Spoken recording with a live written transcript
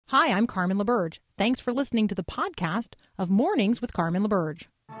Hi, I'm Carmen LaBerge. Thanks for listening to the podcast of Mornings with Carmen LaBerge.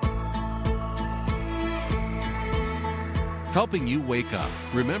 Helping you wake up,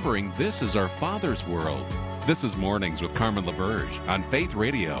 remembering this is our Father's world. This is Mornings with Carmen LaBerge on Faith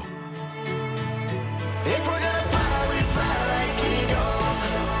Radio. If we're gonna fly, we fly like eagles.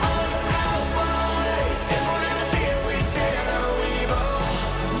 Arms out wide. If we're gonna fear, we fear no evil.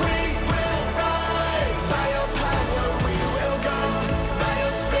 We will rise. By your power, we will go. By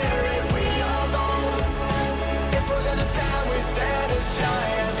your spirit, we are bold. If we're gonna stand, we stand as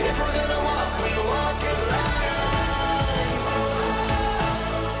giants. If we're gonna walk, we walk as lions.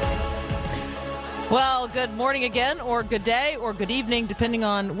 Well, good morning again, or good day, or good evening, depending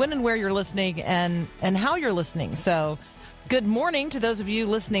on when and where you're listening and how you're listening. So, good morning to those of you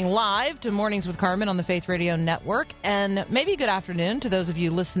listening live to Mornings with Carmen on the Faith Radio Network, and maybe good afternoon to those of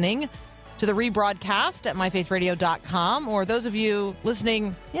you listening to the rebroadcast at myfaithradio.com, or those of you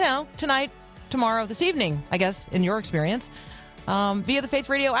listening, tonight, tomorrow, this evening, I guess, in your experience, via the Faith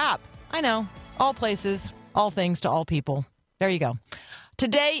Radio app. I know, all places, all things to all people. There you go.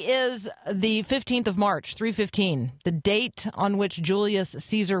 Today is the 15th of March, 315, the date on which Julius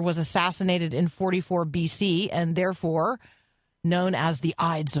Caesar was assassinated in 44 BC, and therefore known as the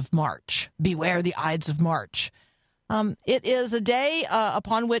Ides of March. Beware the Ides of March. It is a day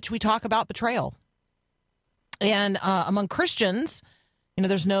upon which we talk about betrayal. And among Christians,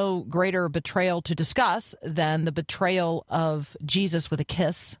 there's no greater betrayal to discuss than the betrayal of Jesus with a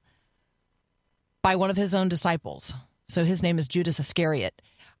kiss by one of his own disciples. So his name is Judas Iscariot.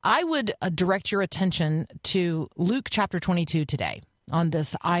 I would direct your attention to Luke chapter 22 today on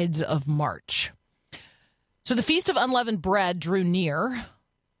this Ides of March. So the Feast of Unleavened Bread drew near.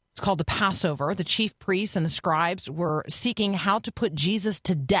 It's called the Passover. The chief priests and the scribes were seeking how to put Jesus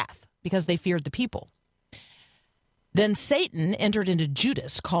to death because they feared the people. Then Satan entered into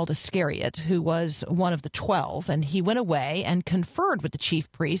Judas, called Iscariot, who was one of the 12, and he went away and conferred with the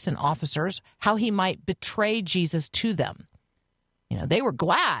chief priests and officers how he might betray Jesus to them. They were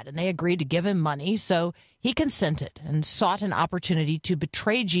glad, and they agreed to give him money, so he consented and sought an opportunity to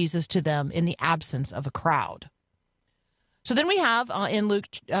betray Jesus to them in the absence of a crowd. So then we have, in Luke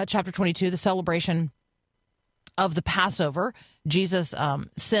chapter 22, the celebration of the Passover. Jesus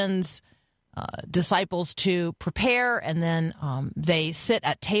sends disciples to prepare, and then they sit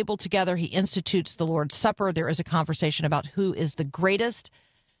at table together. He institutes the Lord's Supper. There is a conversation about who is the greatest.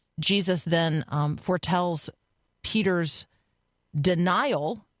 Jesus then foretells Peter's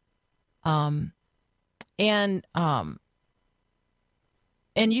denial, and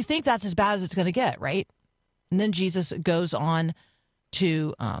you think that's as bad as it's going to get, right? And then Jesus goes on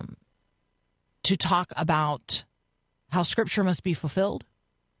to talk about how Scripture must be fulfilled.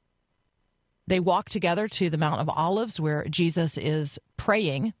 They walk together to the Mount of Olives where Jesus is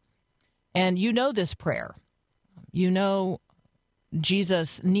praying. And this prayer.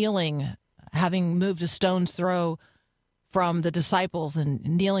 Jesus kneeling, having moved a stone's throw from the disciples and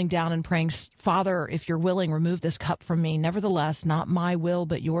kneeling down and praying, Father, if you're willing, remove this cup from me. Nevertheless, not my will,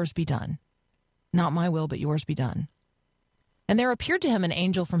 but yours be done. Not my will, but yours be done. And there appeared to him an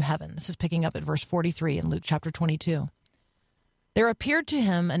angel from heaven. This is picking up at verse 43 in Luke chapter 22. There appeared to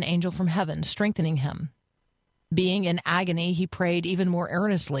him an angel from heaven, strengthening him. Being in agony, he prayed even more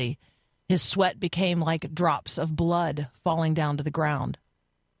earnestly. His sweat became like drops of blood falling down to the ground.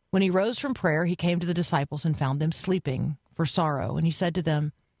 When he rose from prayer, he came to the disciples and found them sleeping for sorrow. And he said to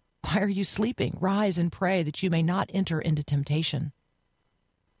them, Why are you sleeping? Rise and pray that you may not enter into temptation.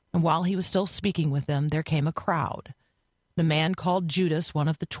 And while he was still speaking with them, there came a crowd. The man called Judas, one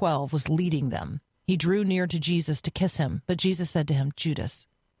of the 12, was leading them. He drew near to Jesus to kiss him, but Jesus said to him, Judas,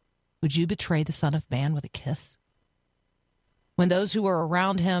 would you betray the Son of Man with a kiss? When those who were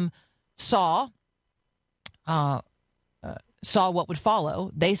around him saw what would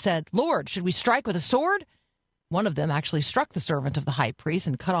follow, they said, Lord, should we strike with a sword? One of them actually struck the servant of the high priest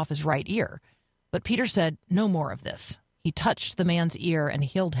and cut off his right ear. But Peter said, no more of this. He touched the man's ear and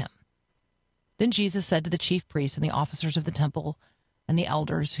healed him. Then Jesus said to the chief priests and the officers of the temple and the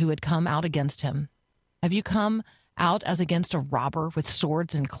elders who had come out against him, Have you come out as against a robber with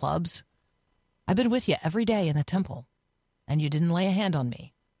swords and clubs? I've been with you every day in the temple, and you didn't lay a hand on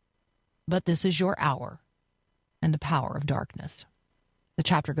me. But this is your hour and the power of darkness. The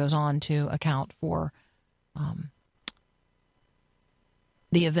chapter goes on to account for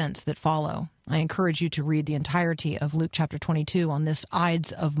the events that follow. I encourage you to read the entirety of Luke chapter 22 on this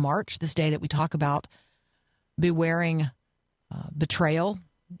Ides of March, this day that we talk about bewaring betrayal,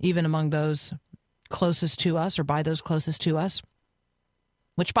 even among those closest to us or by those closest to us,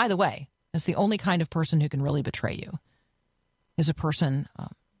 which, by the way, is the only kind of person who can really betray you, is a person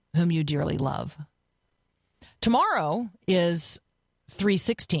whom you dearly love. Tomorrow is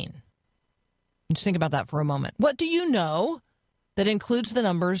 316. Just think about that for a moment. What do you know that includes the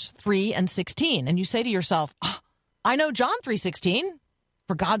numbers 3 and 16? And you say to yourself, I know John 3:16.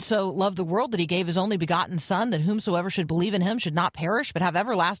 For God so loved the world that he gave his only begotten Son, that whomsoever should believe in him should not perish, but have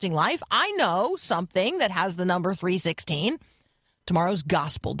everlasting life. I know something that has the number 3:16. Tomorrow's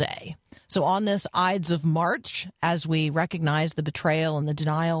Gospel Day. So on this Ides of March, as we recognize the betrayal and the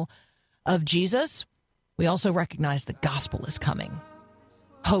denial of Jesus, we also recognize the gospel is coming.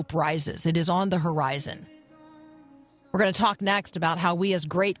 Hope rises. It is on the horizon. We're going to talk next about how we as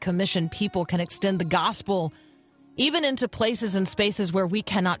Great Commission people can extend the gospel even into places and spaces where we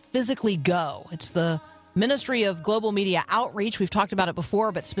cannot physically go. It's the Ministry of Global Media Outreach. We've talked about it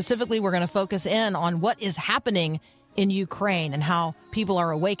before, but specifically we're going to focus in on what is happening in Ukraine and how people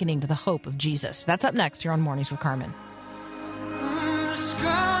are awakening to the hope of Jesus. That's up next here on Mornings with Carmen. The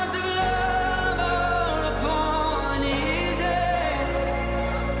scars of love all upon his head.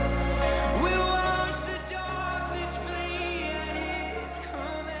 We watch the darkness flee at his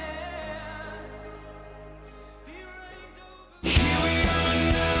command. He reigns over. Here we are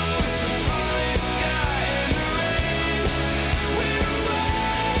now with the fire sky and the rain. We're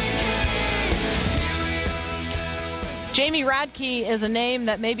Jamie Radke is a name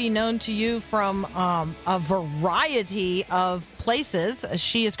that may be known to you from a variety of places.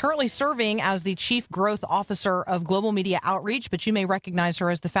 She is currently serving as the Chief Growth Officer of Global Media Outreach, but you may recognize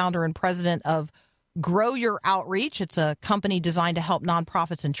her as the founder and president of Grow Your Outreach. It's a company designed to help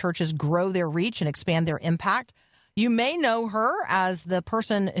nonprofits and churches grow their reach and expand their impact. You may know her as the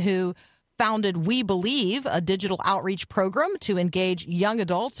person who founded We Believe, a digital outreach program to engage young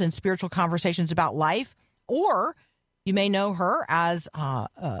adults in spiritual conversations about life, or you may know her as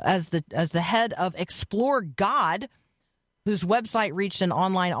the head of Explore God, whose website reached an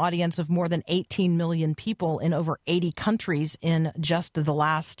online audience of more than 18 million people in over 80 countries in just the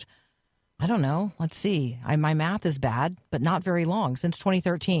last, I don't know, let's see. My math is bad, but not very long, since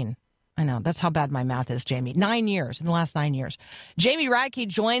 2013. I know, that's how bad my math is, Jamie. 9 years, in the last 9 years. Jamie Radke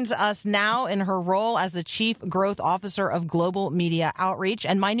joins us now in her role as the Chief Growth Officer of Global Media Outreach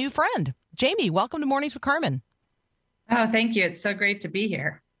and my new friend. Jamie, welcome to Mornings with Carmen. Oh, thank you. It's so great to be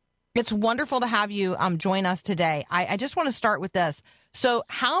here. It's wonderful to have you join us today. I just want to start with this. So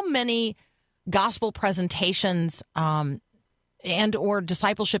how many gospel presentations and or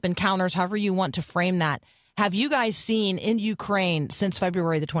discipleship encounters, however you want to frame that, have you guys seen in Ukraine since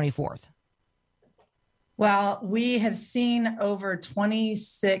February the 24th? Well, we have seen over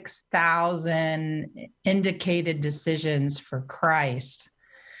 26,000 indicated decisions for Christ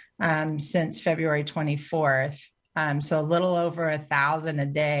since February 24th. So a little over 1,000 a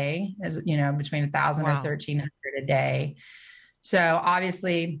day, as you know, between 1,000 Wow. or 1,300 a day. So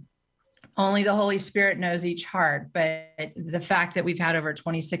obviously, only the Holy Spirit knows each heart. But the fact that we've had over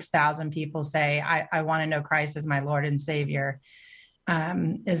 26,000 people say, I want to know Christ as my Lord and Savior,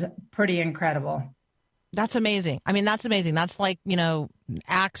 is pretty incredible. That's amazing. I mean, that's amazing. That's like,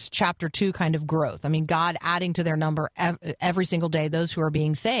 Acts chapter 2 kind of growth. I mean, God adding to their number every single day, those who are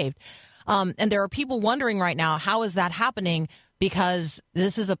being saved. And there are people wondering right now, how is that happening? Because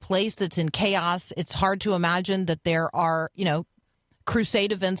this is a place that's in chaos. It's hard to imagine that there are,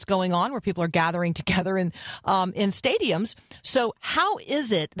 crusade events going on where people are gathering together in stadiums. So how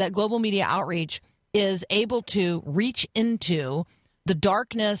is it that Global Media Outreach is able to reach into the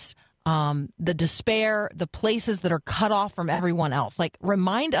darkness, the despair, the places that are cut off from everyone else? Like,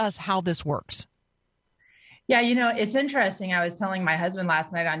 remind us how this works. Yeah, it's interesting. I was telling my husband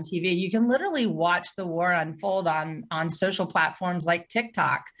last night on TV, you can literally watch the war unfold on social platforms like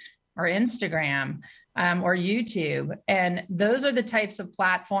TikTok or Instagram or YouTube. And those are the types of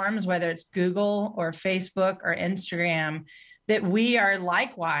platforms, whether it's Google or Facebook or Instagram, that we are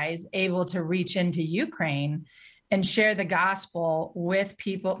likewise able to reach into Ukraine and share the gospel with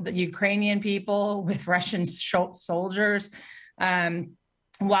people, the Ukrainian people, with Russian soldiers,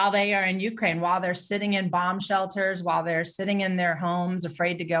 while they are in Ukraine, while they're sitting in bomb shelters, while they're sitting in their homes,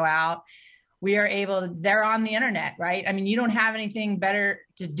 afraid to go out. They're on the internet, right? I mean, you don't have anything better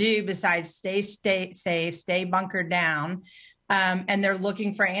to do besides stay safe, stay bunkered down. And they're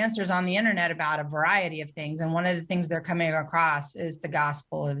looking for answers on the internet about a variety of things. And one of the things they're coming across is the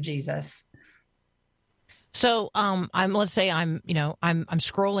gospel of Jesus. So let's say I'm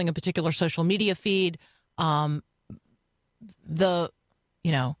scrolling a particular social media feed.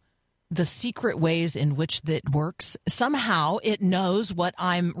 the secret ways in which that works. Somehow it knows what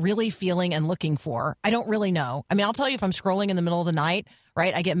I'm really feeling and looking for. I don't really know. I mean, I'll tell you, if I'm scrolling in the middle of the night,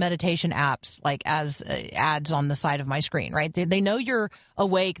 right, I get meditation apps like as ads on the side of my screen, right? They know you're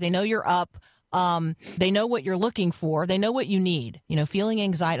awake. They know you're up. They know what you're looking for. They know what you need, feeling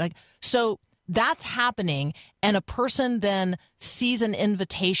anxiety. Like, so that's happening. And a person then sees an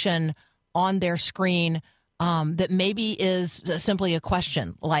invitation on their screen that maybe is simply a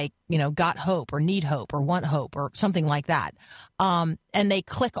question like, got hope or need hope or want hope or something like that. And they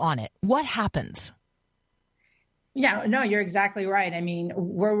click on it. What happens? Yeah, no, you're exactly right. I mean,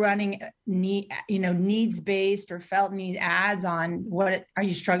 we're running needs-based or felt need ads on are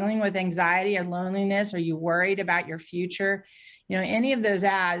you struggling with anxiety or loneliness? Are you worried about your future? Any of those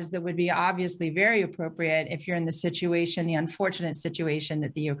ads that would be obviously very appropriate if you're in the unfortunate situation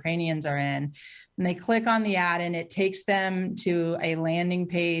that the Ukrainians are in. And they click on the ad and it takes them to a landing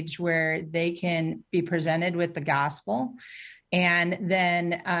page where they can be presented with the gospel. And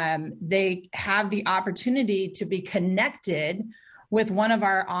then they have the opportunity to be connected with one of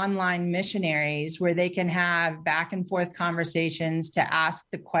our online missionaries where they can have back and forth conversations to ask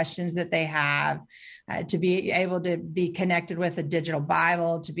the questions that they have, to be able to be connected with a digital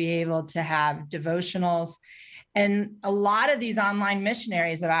Bible, to be able to have devotionals. And a lot of these online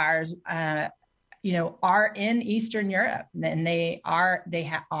missionaries of ours, are in Eastern Europe, and or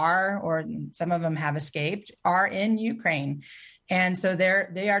some of them have escaped, are in Ukraine. And so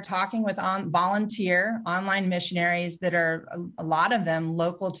they are talking with volunteer online missionaries that are, a lot of them,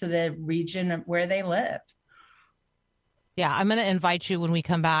 local to the region where they live. Yeah, I'm going to invite you when we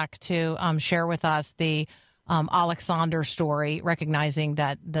come back to share with us the Alexander story, recognizing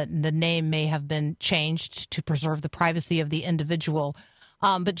that the name may have been changed to preserve the privacy of the individual.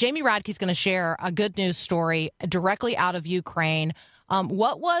 But Jamie Radke's going to share a good news story directly out of Ukraine.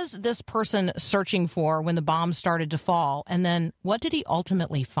 What was this person searching for when the bombs started to fall? And then what did he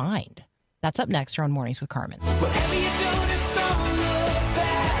ultimately find? That's up next here on Mornings with Carmen. Whatever you do, just don't look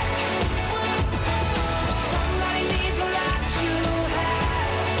back. Somebody needs a lot you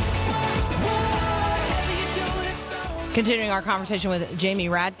have. Whatever you do, just don't. Continuing our conversation with Jamie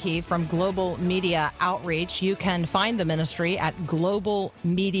Radke from Global Media Outreach. You can find the ministry at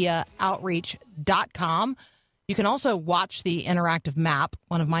globalmediaoutreach.com. You can also watch the interactive map,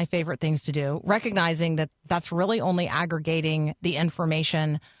 one of my favorite things to do, recognizing that that's really only aggregating the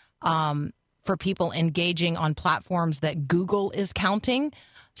information for people engaging on platforms that Google is counting.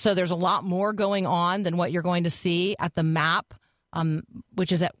 So there's a lot more going on than what you're going to see at the map,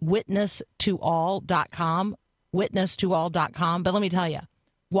 which is at witnesstoall.com, witnesstoall.com. But let me tell you,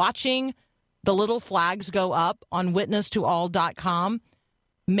 watching the little flags go up on witnesstoall.com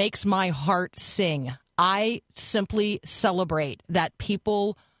makes my heart sing. I simply celebrate that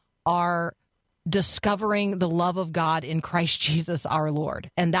people are discovering the love of God in Christ Jesus our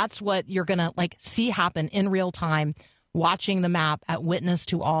Lord. And that's what you're going to see happen in real time, watching the map at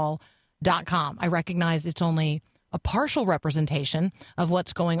witnesstoall.com. I recognize it's only a partial representation of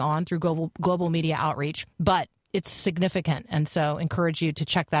what's going on through global media outreach, but it's significant. And so encourage you to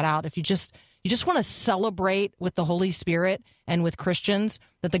check that out. If you just want to celebrate with the Holy Spirit and with Christians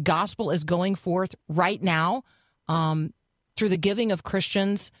that the gospel is going forth right now through the giving of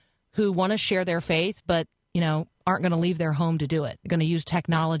Christians who want to share their faith, but, aren't going to leave their home to do it. They're going to use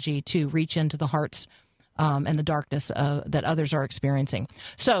technology to reach into the hearts and the darkness that others are experiencing.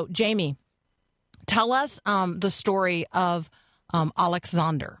 So, Jamie, tell us the story of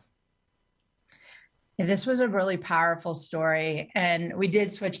Alexander. This was a really powerful story, and we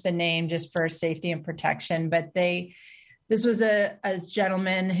did switch the name just for safety and protection, but this was a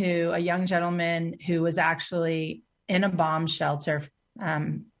young gentleman who was actually in a bomb shelter,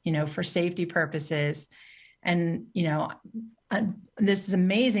 for safety purposes. And, this is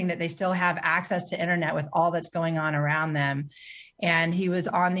amazing that they still have access to internet with all that's going on around them. And he was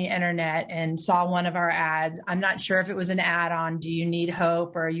on the internet and saw one of our ads. I'm not sure if it was an ad on, do you need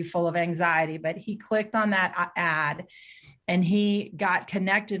hope or are you full of anxiety? But he clicked on that ad and he got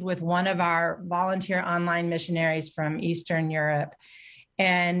connected with one of our volunteer online missionaries from Eastern Europe.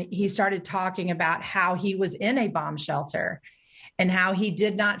 And he started talking about how he was in a bomb shelter and how he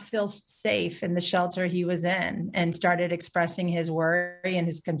did not feel safe in the shelter he was in, and started expressing his worry and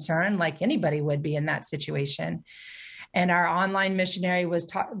his concern like anybody would be in that situation. And our online missionary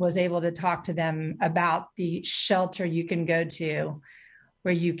was able to talk to them about the shelter you can go to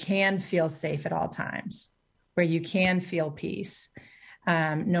where you can feel safe at all times, where you can feel peace,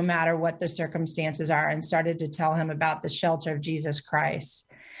 no matter what the circumstances are, and started to tell him about the shelter of Jesus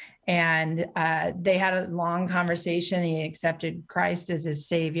Christ. And they had a long conversation. He accepted Christ as his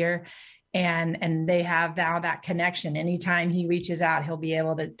Savior. And they have now that connection. Anytime he reaches out, he'll be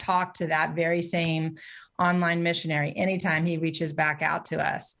able to talk to that very same online missionary anytime he reaches back out to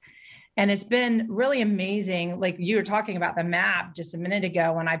us. And it's been really amazing. Like you were talking about the map just a minute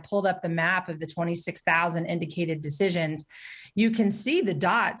ago, when I pulled up the map of the 26,000 indicated decisions, you can see the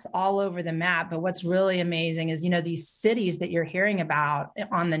dots all over the map. But what's really amazing is, these cities that you're hearing about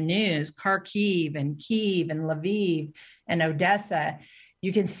on the news, Kharkiv and Kyiv and Lviv and Odessa,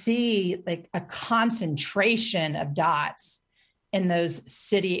 you can see like a concentration of dots in those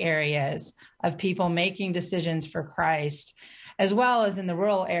city areas of people making decisions for Christ, as well as in the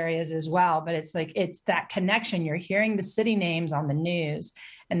rural areas as well. But it's that connection. You're hearing the city names on the news,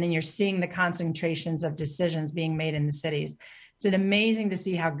 and then you're seeing the concentrations of decisions being made in the cities. It's amazing to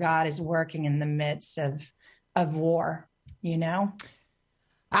see how God is working in the midst of war,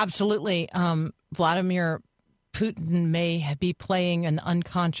 Absolutely. Vladimir Putin may be playing an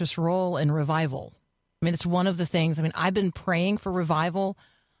unconscious role in revival. I mean, it's one of the things. I mean, I've been praying for revival,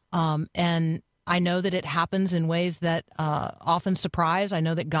 and I know that it happens in ways that often surprise. I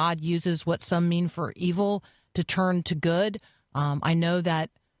know that God uses what some mean for evil to turn to good. I know that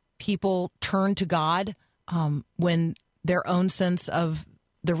people turn to God when their own sense of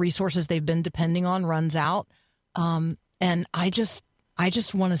the resources they've been depending on runs out. And I just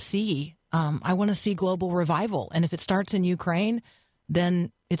want to see. I want to see global revival. And if it starts in Ukraine,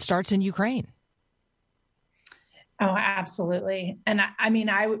 then it starts in Ukraine. Oh, absolutely. And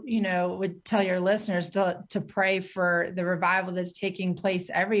I would tell your listeners to pray for the revival that's taking place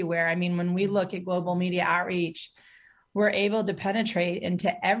everywhere. I mean, when we look at global media outreach, we're able to penetrate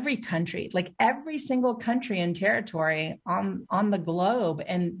into every country, like every single country and territory on the globe.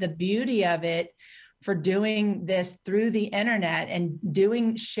 And the beauty of it for doing this through the internet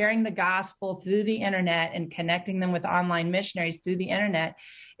and sharing the gospel through the internet and connecting them with online missionaries through the internet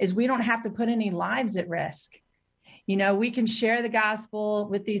is we don't have to put any lives at risk. We can share the gospel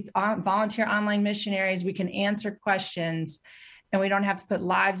with these volunteer online missionaries. We can answer questions, and we don't have to put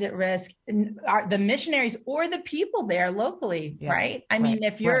lives at risk. The missionaries or the people there locally, right? I mean,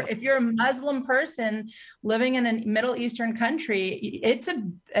 if you're a Muslim person living in a Middle Eastern country, it's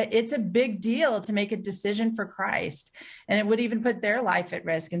a big deal to make a decision for Christ, and it would even put their life at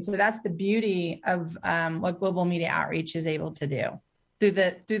risk. And so that's the beauty of what global media outreach is able to do through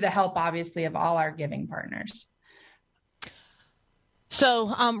the help, obviously, of all our giving partners.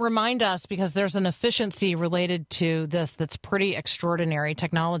 So remind us, because there's an efficiency related to this that's pretty extraordinary.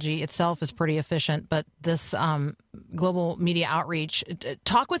 Technology itself is pretty efficient, but this global media outreach,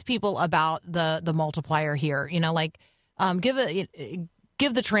 talk with people about the multiplier here. Give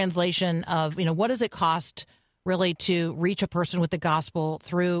the translation of, what does it cost really to reach a person with the gospel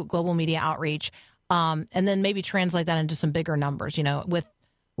through global media outreach, and then maybe translate that into some bigger numbers.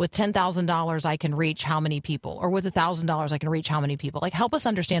 With $10,000, I can reach how many people? Or with $1,000, I can reach how many people? Like, help us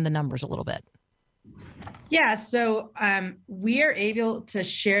understand the numbers a little bit. Yeah, so we are able to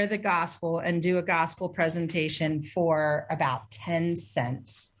share the gospel and do a gospel presentation for about 10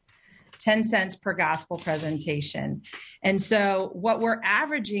 cents. 10 cents per gospel presentation. And so what we're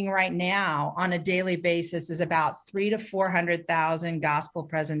averaging right now on a daily basis is about 300,000 to 400,000 gospel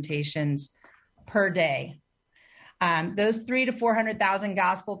presentations per day. Those 300,000 to 400,000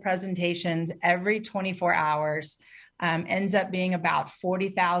 gospel presentations every 24 hours ends up being about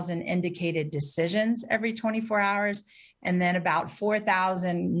 40,000 indicated decisions every 24 hours, and then about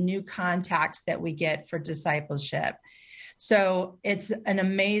 4,000 new contacts that we get for discipleship. So it's an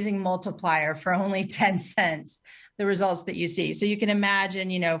amazing multiplier for only 10 cents, the results that you see. So you can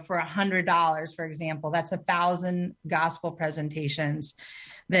imagine, for $100, for example, that's 1,000 gospel presentations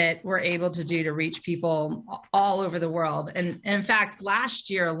that we're able to do to reach people all over the world. And in fact,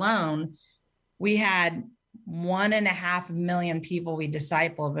 last year alone, we had 1.5 million people we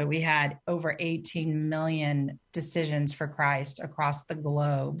discipled, but we had over 18 million decisions for Christ across the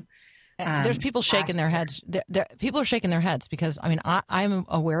globe. There's people shaking their heads. People are shaking their heads because, I'm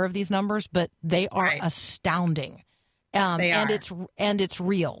aware of these numbers, but they are astounding. They are. And it's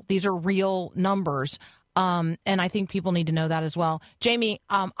real. These are real numbers. And I think people need to know that as well. Jamie,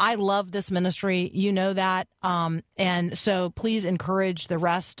 I love this ministry. You know that. And so please encourage the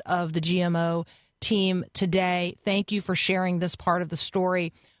rest of the GMO team today. Thank you for sharing this part of the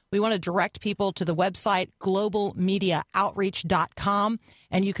story. We want to direct people to the website, globalmediaoutreach.com,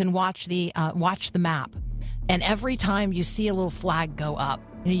 and you can watch the map. And every time you see a little flag go up,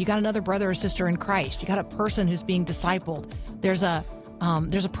 you got another brother or sister in Christ. You got a person who's being discipled. There's a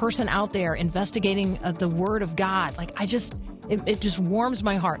person out there investigating the Word of God. Like, it's it just warms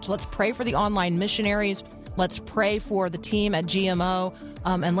my heart. So let's pray for the online missionaries. Let's pray for the team at GMO,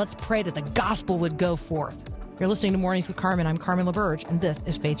 and let's pray that the gospel would go forth. You're listening to Mornings with Carmen. I'm Carmen LaBerge, and this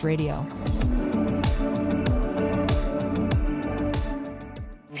is Faith Radio.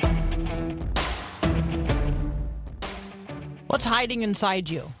 What's hiding inside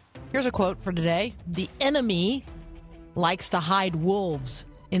you? Here's a quote for today. The enemy likes to hide wolves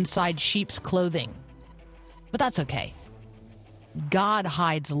inside sheep's clothing. But that's okay. God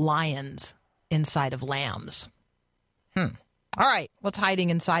hides lions inside of lambs. All right. What's hiding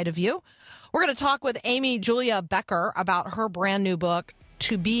inside of you? We're going to talk with Amy Julia Becker about her brand new book,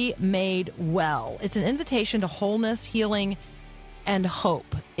 To Be Made Well. It's an invitation to wholeness, healing, and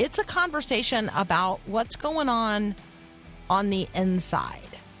hope. It's a conversation about what's going on the inside.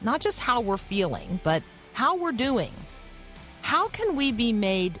 Not just how we're feeling, but how we're doing. How can we be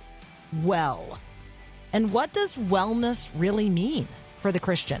made well? And what does wellness really mean for the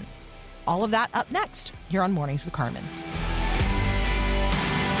Christian? All of that up next here on Mornings with Carmen.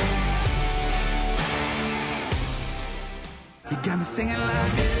 You got me singing like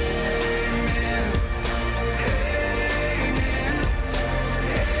amen, amen,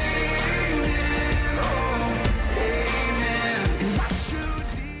 amen, oh, amen. And what you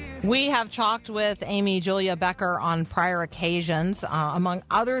did. We have talked with Amy Julia Becker on prior occasions. Among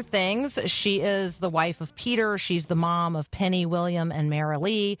other things, she is the wife of Peter. She's the mom of Penny, William, and Mara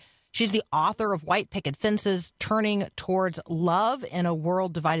Lee. She's the author of White Picket Fences, Turning Towards Love in a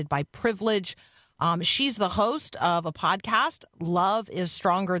World Divided by Privilege. She's the host of a podcast, Love is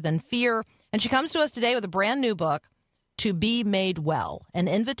Stronger Than Fear. And she comes to us today with a brand new book, To Be Made Well, an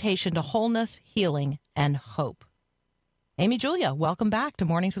invitation to wholeness, healing, and hope. Amy Julia, welcome back to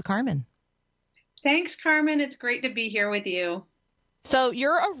Mornings with Carmen. Thanks, Carmen. It's great to be here with you. So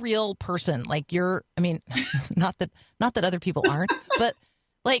you're a real person. Like not that other people aren't, but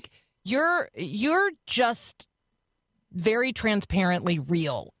like you're just very transparently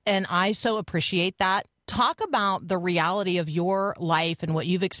real. And I so appreciate that. Talk about the reality of your life and what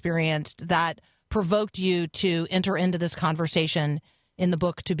you've experienced that provoked you to enter into this conversation in the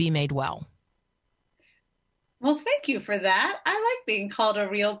book, To Be Made Well. Well, thank you for that. I like being called a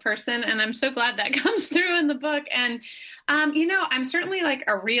real person, and I'm so glad that comes through in the book. And, I'm certainly like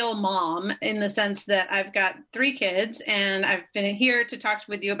a real mom in the sense that I've got 3 kids, and I've been here to talk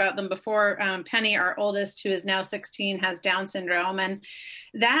with you about them before. Penny, our oldest, who is now 16, has Down syndrome, and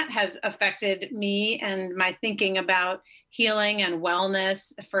that has affected me and my thinking about healing and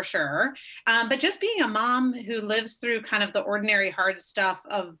wellness for sure. But just being a mom who lives through kind of the ordinary hard stuff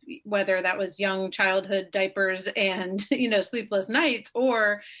of whether that was young childhood diapers and, sleepless nights,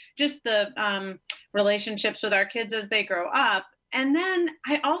 or just the relationships with our kids as they grow up. And then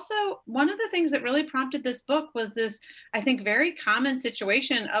one of the things that really prompted this book was this, I think, very common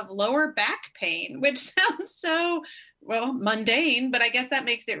situation of lower back pain, which sounds so, mundane, but I guess that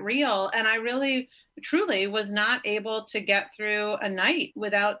makes it real. And I really, truly was not able to get through a night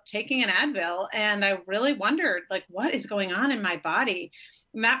without taking an Advil. And I really wondered, what is going on in my body?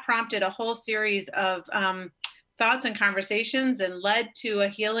 And that prompted a whole series of thoughts and conversations and led to a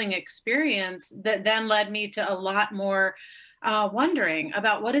healing experience that then led me to a lot more wondering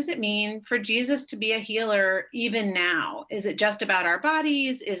about what does it mean for Jesus to be a healer even now? Is it just about our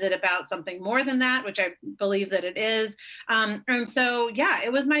bodies? Is it about something more than that, which I believe that it is? And so,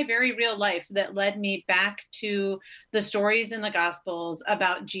 it was my very real life that led me back to the stories in the Gospels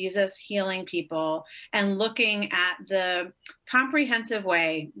about Jesus healing people and looking at the comprehensive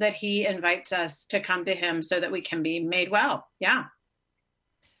way that he invites us to come to him so that we can be made well. Yeah.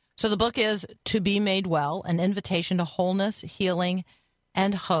 So the book is To Be Made Well, an invitation to wholeness, healing,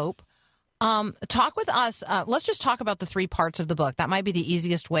 and hope. Talk with us. Let's just talk about the 3 parts of the book. That might be the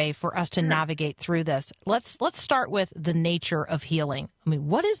easiest way for us to navigate through this. Let's start with the nature of healing.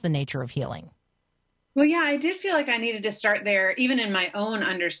 What is the nature of healing? Well, I did feel like I needed to start there, even in my own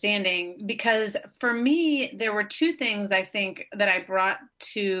understanding, because for me, there were 2 things I think that I brought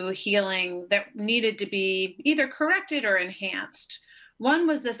to healing that needed to be either corrected or enhanced. One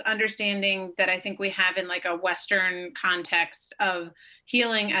was this understanding that I think we have in like a Western context of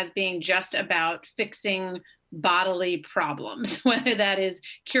healing as being just about fixing bodily problems, whether that is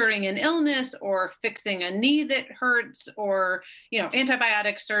curing an illness or fixing a knee that hurts or,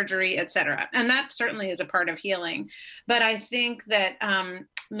 antibiotic surgery, et cetera. And that certainly is a part of healing. But I think that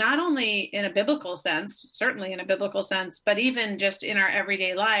not only in a biblical sense, certainly in a biblical sense, but even just in our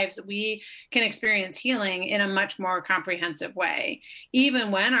everyday lives, we can experience healing in a much more comprehensive way,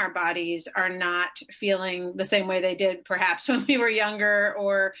 even when our bodies are not feeling the same way they did perhaps when we were younger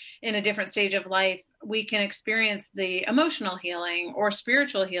or in a different stage of life, we can experience the emotional healing or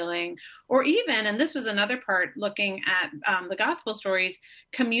spiritual healing, or even, and this was another part looking at the gospel stories,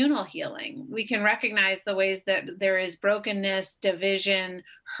 communal healing. We can recognize the ways that there is brokenness, division,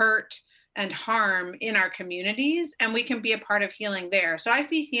 hurt, and harm in our communities, and we can be a part of healing there. So I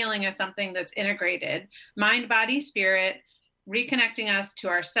see healing as something that's integrated, mind, body, spirit, reconnecting us to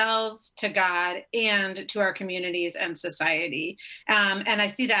ourselves, to God, and to our communities and society. And I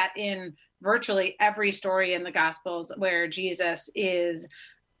see that in virtually every story in the Gospels where Jesus is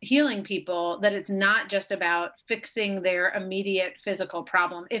healing people, that it's not just about fixing their immediate physical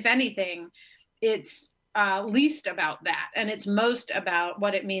problem. If anything, it's least about that. And it's most about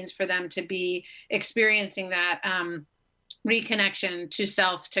what it means for them to be experiencing that reconnection to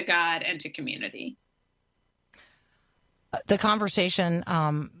self, to God, and to community. The conversation,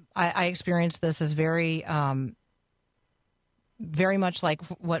 I experienced this as very much like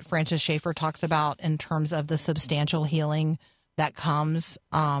what Francis Schaeffer talks about in terms of the substantial healing that comes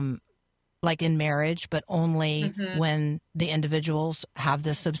like in marriage, but only when the individuals have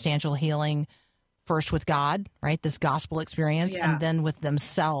this substantial healing first with God, right? This gospel experience, and then with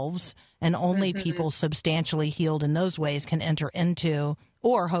themselves. And only people substantially healed in those ways can enter into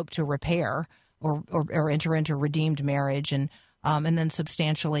or hope to repair or enter into redeemed marriage and then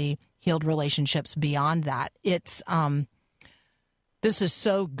substantially healed relationships beyond that. It's this is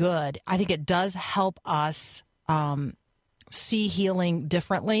so good. I think it does help us see healing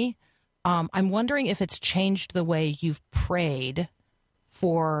differently. I'm wondering if it's changed the way you've prayed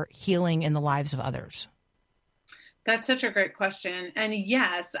for healing in the lives of others. That's such a great question. And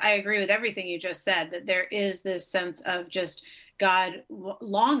yes, I agree with everything you just said, that there is this sense of just God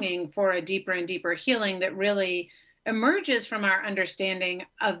longing for a deeper and deeper healing that really emerges from our understanding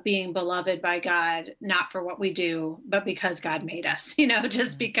of being beloved by God, not for what we do, but because God made us,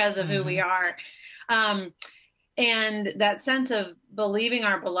 just because of who we are. And that sense of believing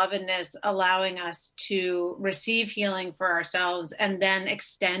our belovedness, allowing us to receive healing for ourselves and then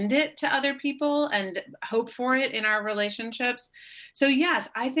extend it to other people and hope for it in our relationships. So yes,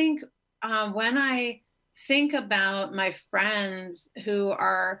 I think when I think about my friends who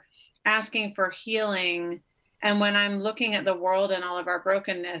are asking for healing, and when I'm looking at the world and all of our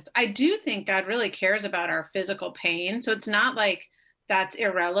brokenness, I do think God really cares about our physical pain. So it's not like that's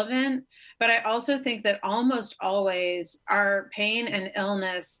irrelevant. But I also think that almost always our pain and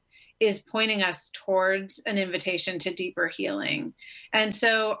illness is pointing us towards an invitation to deeper healing. And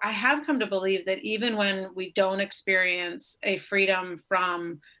so I have come to believe that even when we don't experience a freedom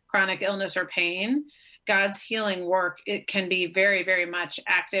from chronic illness or pain, God's healing work, it can be very, very much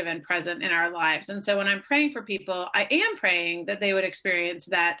active and present in our lives. And so when I'm praying for people, I am praying that they would experience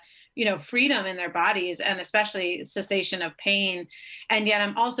that, freedom in their bodies and especially cessation of pain. And yet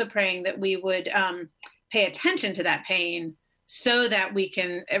I'm also praying that we would pay attention to that pain so that we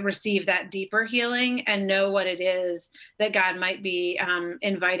can receive that deeper healing and know what it is that God might be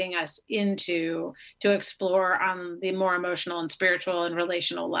inviting us into to explore on the more emotional and spiritual and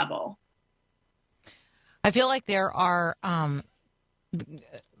relational level. I feel like there are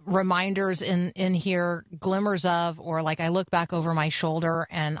reminders in here, glimmers of, or like I look back over my shoulder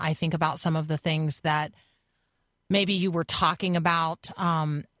and I think about some of the things that maybe you were talking about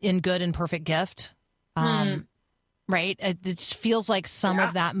in Good and Perfect Gift, right? It feels like some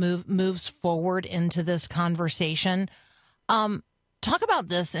of that moves forward into this conversation. Talk about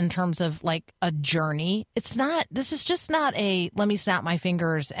this in terms of like a journey. This is just not a, let me snap my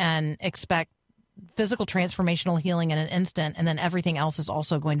fingers and expect physical transformational healing in an instant, and then everything else is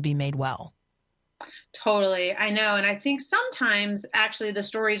also going to be made well. Totally. I know. And I think sometimes actually the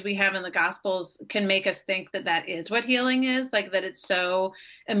stories we have in the Gospels can make us think that that is what healing is, like that it's so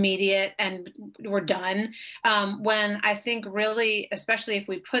immediate and we're done. When I think really, especially if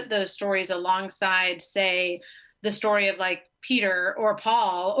we put those stories alongside, say, the story of like Peter or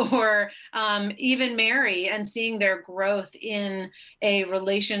Paul or even Mary, and seeing their growth in a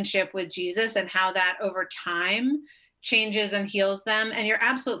relationship with Jesus and how that over time changes and heals them. And you're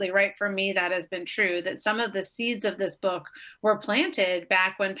absolutely right. For me, that has been true, that some of the seeds of this book were planted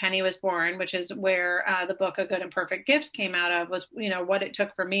back when Penny was born, which is where the book A Good and Perfect Gift came out of, was, what it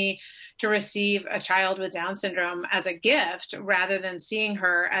took for me to receive a child with Down syndrome as a gift rather than seeing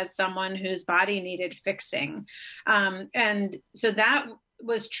her as someone whose body needed fixing. And so that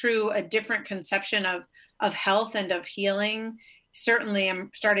was true. A different conception of health and of healing certainly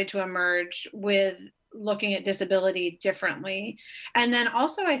started to emerge with looking at disability differently. And then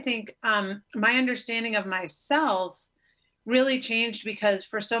also, I think my understanding of myself really changed because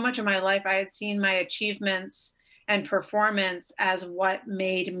for so much of my life, I had seen my achievements and performance as what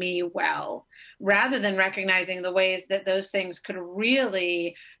made me well, rather than recognizing the ways that those things could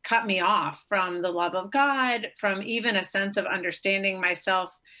really cut me off from the love of God, from even a sense of understanding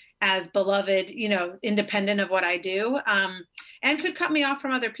myself as beloved, independent of what I do, and could cut me off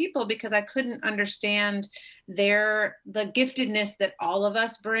from other people because I couldn't understand the giftedness that all of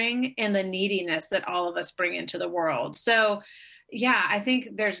us bring and the neediness that all of us bring into the world. So, yeah, I think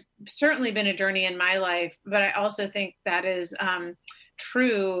there's certainly been a journey in my life, but I also think that is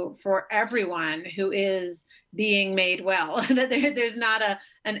true for everyone who is being made well, that there's not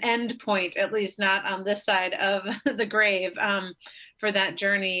an end point, at least not on this side of the grave, for that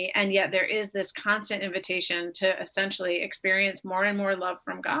journey. And yet there is this constant invitation to essentially experience more and more love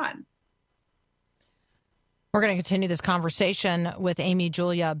from God. We're going to continue this conversation with Amy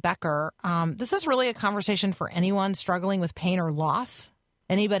Julia Becker. This is really a conversation for anyone struggling with pain or loss,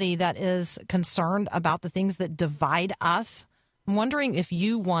 anybody that is concerned about the things that divide us. I'm wondering if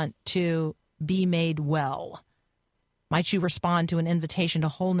you want to be made well. Might you respond to an invitation to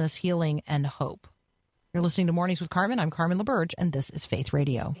wholeness, healing, and hope? You're listening to Mornings with Carmen. I'm Carmen LaBerge, and this is Faith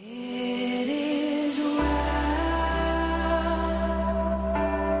Radio. It is well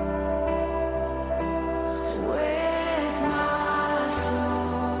with my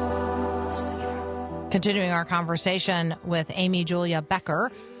soul. Continuing our conversation with Amy Julia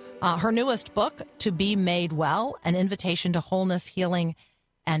Becker, her newest book, To Be Made Well, An Invitation to Wholeness, Healing,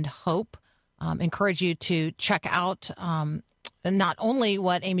 and Hope. Encourage you to check out not only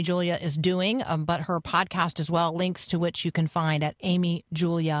what Amy Julia is doing, but her podcast as well, links to which you can find at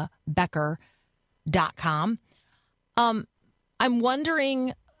amyjuliabecker.com. I'm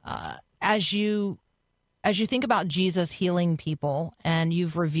wondering, as you think about Jesus healing people, and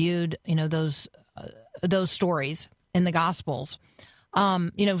you've reviewed, those stories in the Gospels,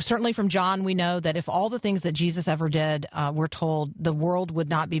 certainly from John, we know that if all the things that Jesus ever did were told, the world would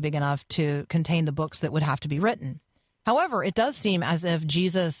not be big enough to contain the books that would have to be written. However, it does seem as if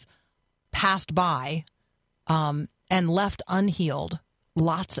Jesus passed by and left unhealed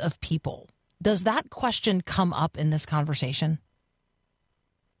lots of people. Does that question come up in this conversation?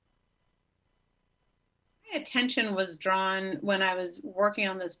 My attention was drawn when I was working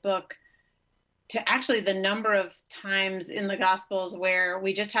on this book to actually the number of times in the Gospels where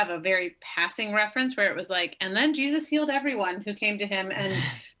we just have a very passing reference where it was like, and then Jesus healed everyone who came to him. And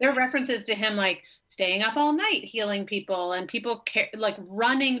there are references to him like staying up all night healing people, and people like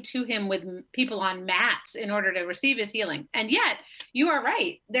running to him with people on mats in order to receive his healing. And yet, you are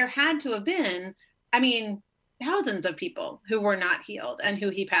right. There had to have been, thousands of people who were not healed and who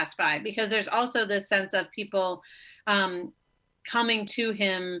he passed by, because there's also this sense of people coming to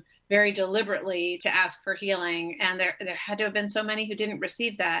him very deliberately to ask for healing. And there had to have been so many who didn't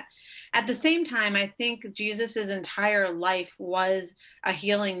receive that. At the same time, I think Jesus's entire life was a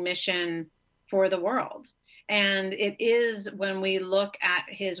healing mission for the world. And it is when we look at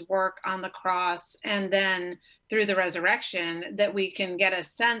his work on the cross and then through the resurrection that we can get a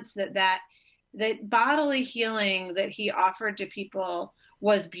sense that bodily healing that he offered to people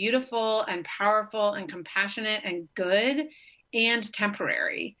was beautiful and powerful and compassionate and good and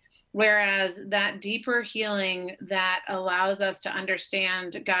temporary. Whereas that deeper healing that allows us to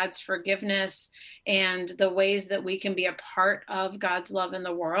understand God's forgiveness and the ways that we can be a part of God's love in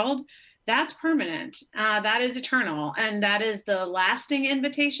the world, that's permanent. That is eternal. And that is the lasting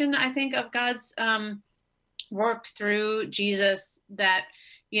invitation, I think, of God's work through Jesus that,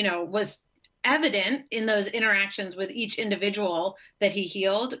 was evident in those interactions with each individual that he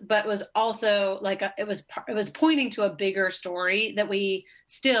healed, but was also it was pointing to a bigger story that we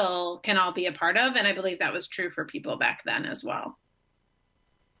still can all be a part of. And I believe that was true for people back then as well.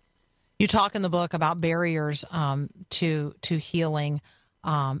 You talk in the book about barriers to healing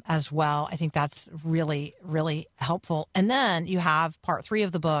as well. I think that's really, really helpful. And then you have part 3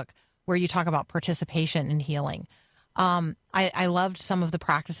 of the book where you talk about participation in healing. I loved some of the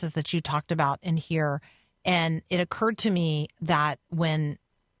practices that you talked about in here. And it occurred to me that when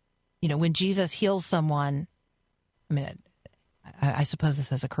Jesus heals someone, I suppose this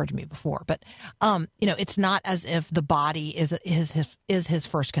has occurred to me before, but, it's not as if the body is his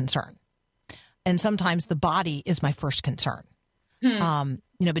first concern. And sometimes the body is my first concern.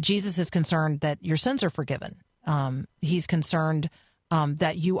 But Jesus is concerned that your sins are forgiven. He's concerned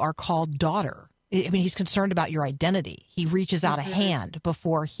that you are called daughter. He's concerned about your identity. He reaches out a hand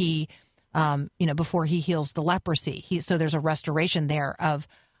before he heals the leprosy. So there's a restoration there of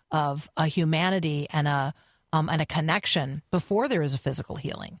a humanity and a connection before there is a physical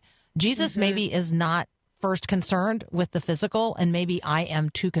healing. Jesus maybe is not first concerned with the physical, and maybe I am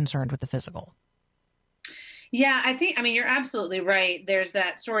too concerned with the physical. Yeah, I mean, you're absolutely right. There's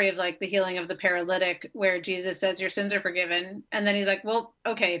that story of like the healing of the paralytic where Jesus says your sins are forgiven. And then he's like, well,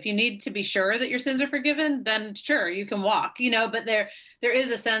 okay, if you need to be sure that your sins are forgiven, then sure, you can walk, but there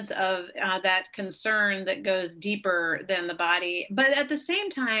is a sense of that concern that goes deeper than the body. But at the same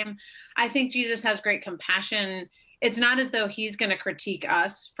time, I think Jesus has great compassion. It's not as though he's going to critique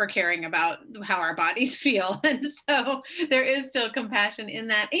us for caring about how our bodies feel. And so there is still compassion in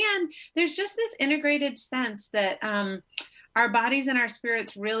that. And there's just this integrated sense that our bodies and our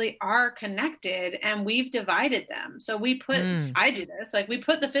spirits really are connected, and we've divided them. So I do this, like we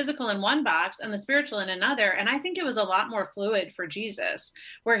put the physical in one box and the spiritual in another. And I think it was a lot more fluid for Jesus,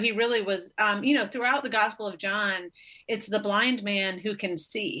 where he really was, throughout the Gospel of John, it's the blind man who can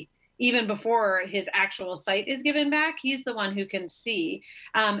see. Even before his actual sight is given back, he's the one who can see.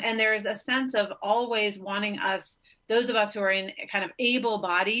 And there's a sense of always wanting us, those of us who are in kind of able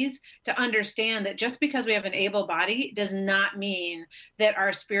bodies, to understand that just because we have an able body does not mean that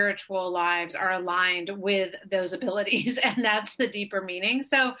our spiritual lives are aligned with those abilities. And that's the deeper meaning.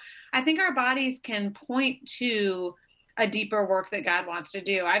 So I think our bodies can point to a deeper work that God wants to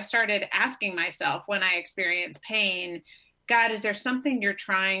do. I've started asking myself when I experience pain, God, is there something you're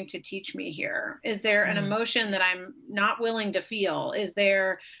trying to teach me here? Is there an emotion that I'm not willing to feel? Is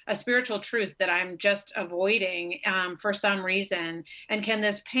there a spiritual truth that I'm just avoiding for some reason? And can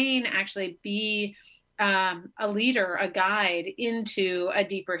this pain actually be a leader, a guide into a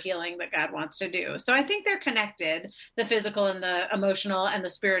deeper healing that God wants to do? So I think they're connected, the physical and the emotional and the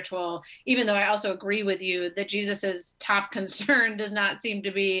spiritual, even though I also agree with you that Jesus's top concern does not seem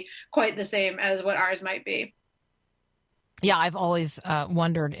to be quite the same as what ours might be. Yeah, I've always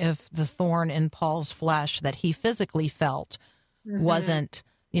wondered if the thorn in Paul's flesh that he physically felt wasn't,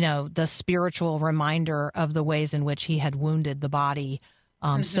 the spiritual reminder of the ways in which he had wounded the body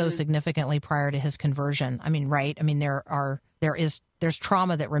so significantly prior to his conversion. I mean, right? I mean, there's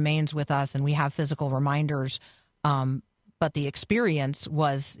trauma that remains with us, and we have physical reminders, but the experience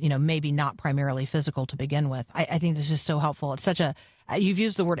was, maybe not primarily physical to begin with. I think this is so helpful. It's you've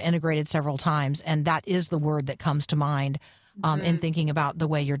used the word integrated several times, and that is the word that comes to mind in thinking about the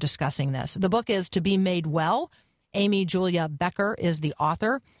way you're discussing this. The book is To Be Made Well. Amy Julia Becker is the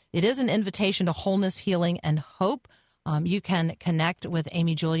author. It is an invitation to wholeness, healing, and hope. You can connect with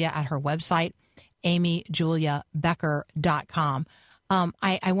Amy Julia at her website, amyjuliabecker.com.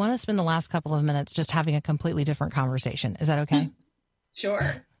 I want to spend the last couple of minutes just having a completely different conversation. Is that okay?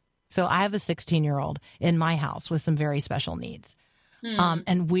 Sure. So I have a 16-year-old in my house with some very special needs.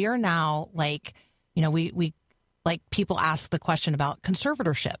 And we are now we people ask the question about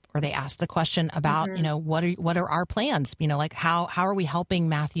conservatorship, or they ask the question about, what are our plans? How are we helping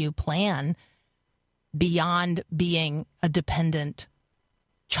Matthew plan beyond being a dependent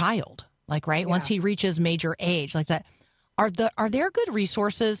child? Right? Yeah. Once he reaches major age, like that. Are there good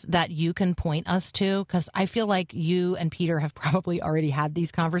resources that you can point us to? Because I feel like you and Peter have probably already had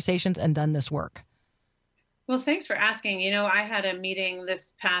these conversations and done this work. Well, thanks for asking. I had a meeting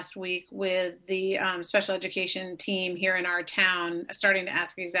this past week with the special education team here in our town, starting to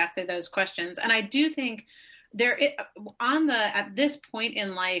ask exactly those questions. And I do think at this point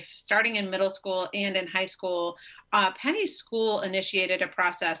in life, starting in middle school and in high school, Penny's school initiated a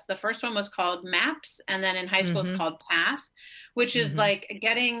process. The first one was called MAPS, and then in high school it's called PATH, which is like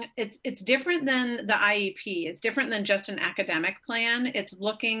it's different than the IEP. It's different than just an academic plan. It's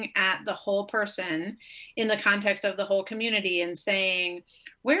looking at the whole person in the context of the whole community and saying,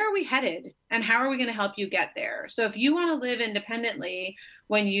 where are we headed and how are we going to help you get there? So if you want to live independently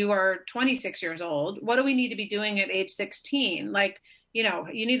when you are 26 years old, what do we need to be doing at age 16? You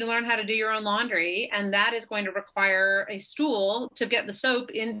need to learn how to do your own laundry, and that is going to require a stool to get the soap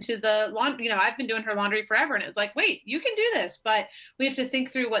into the laundry. I've been doing her laundry forever, and it's like, wait, you can do this, but we have to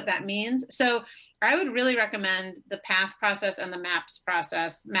think through what that means. So I would really recommend the PATH process and the MAPS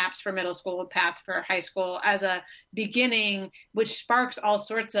process, MAPS for middle school, PATH for high school, as a beginning, which sparks all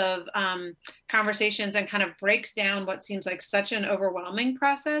sorts of conversations and kind of breaks down what seems like such an overwhelming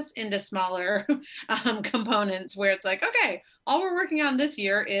process into smaller components, where it's like, okay, all we're working on this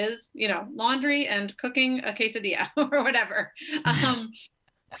year is, laundry and cooking a quesadilla or whatever.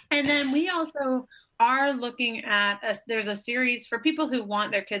 And then we also are looking at, there's a series for people who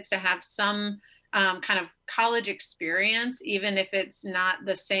want their kids to have some kind of college experience, even if it's not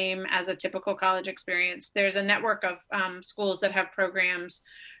the same as a typical college experience. There's a network of schools that have programs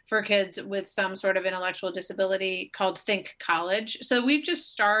for kids with some sort of intellectual disability called Think College. So we've just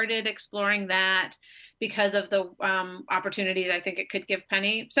started exploring that because of the opportunities I think it could give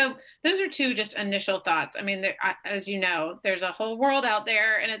Penny. So those are two just initial thoughts. I mean, as you know, there's a whole world out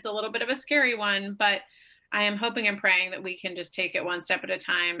there, and it's a little bit of a scary one, but I am hoping and praying that we can just take it one step at a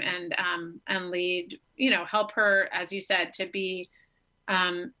time and lead, help her, as you said, to be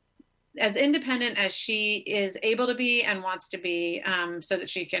as independent as she is able to be and wants to be, so that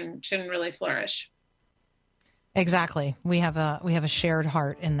she can really flourish. Exactly. We have a shared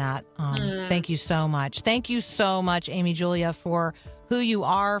heart in that. Thank you so much. Thank you so much, Amy Julia, for who you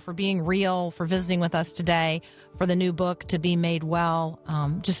are, for being real, for visiting with us today, for the new book, To Be Made Well.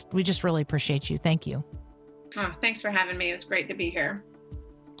 We just really appreciate you. Thank you. Oh, thanks for having me. It's great to be here.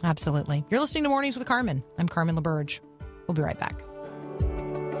 Absolutely. You're listening to Mornings with Carmen. I'm Carmen LaBerge. We'll be right back. God,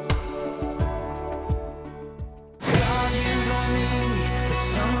 you don't need me, but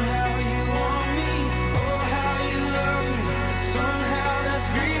somehow you want me. Oh, how you love me. Somehow that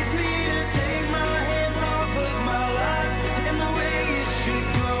frees me to take my hands off of my life and the way it should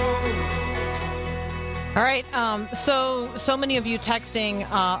go. All right. So many of you texting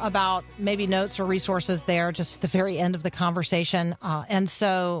about maybe notes or resources there just at the very end of the conversation. And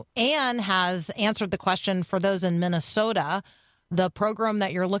so Anne has answered the question for those in Minnesota. The program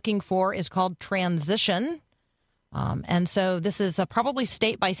that you're looking for is called Transition. And so this is probably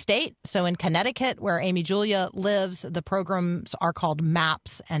state by state. So in Connecticut, where Amy Julia lives, the programs are called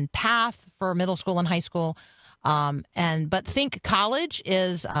MAPS and PATH for middle school and high school. But Think College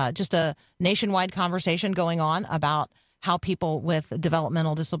is just a nationwide conversation going on about how people with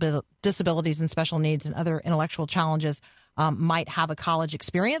developmental disabilities and special needs and other intellectual challenges might have a college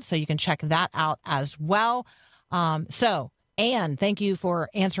experience. So you can check that out as well. So, Anne, thank you for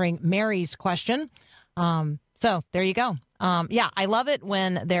answering Mary's question. So there you go. I love it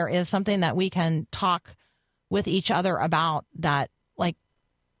when there is something that we can talk with each other about that, like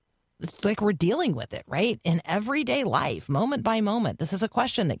we're dealing with it, right? In everyday life, moment by moment. This is a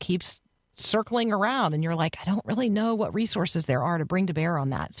question that keeps circling around, and you're like, I don't really know what resources there are to bring to bear on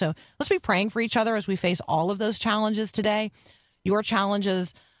that. So let's be praying for each other as we face all of those challenges today. Your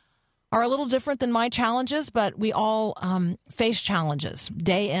challenges are a little different than my challenges, but we all face challenges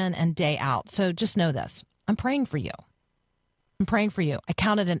day in and day out. So just know this. I'm praying for you. I'm praying for you. I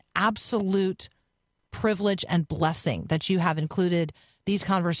count it an absolute privilege and blessing that you have included these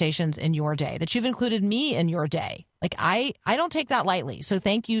conversations in your day, that you've included me in your day. Like I don't take that lightly. So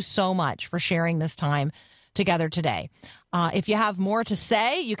thank you so much for sharing this time together today. If you have more to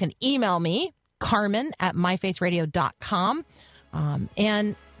say, you can email me, carmen@myfaithradio.com.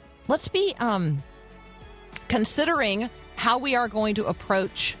 And let's be considering how we are going to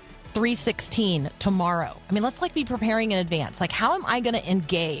approach 316 tomorrow. I mean, let's be preparing in advance. Like, how am I going to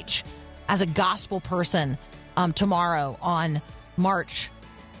engage as a gospel person tomorrow on March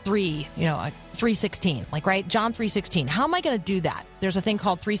 316, right? John 3:16. How am I going to do that? There's a thing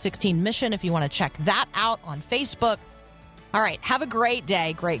called 316 Mission if you want to check that out on Facebook. All right. Have a great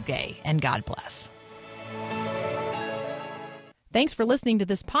day, and God bless. Thanks for listening to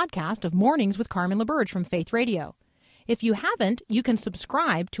this podcast of Mornings with Carmen LaBerge from Faith Radio. If you haven't, you can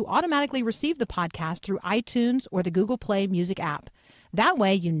subscribe to automatically receive the podcast through iTunes or the Google Play Music app. That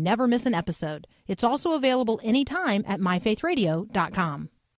way, you never miss an episode. It's also available anytime at myfaithradio.com.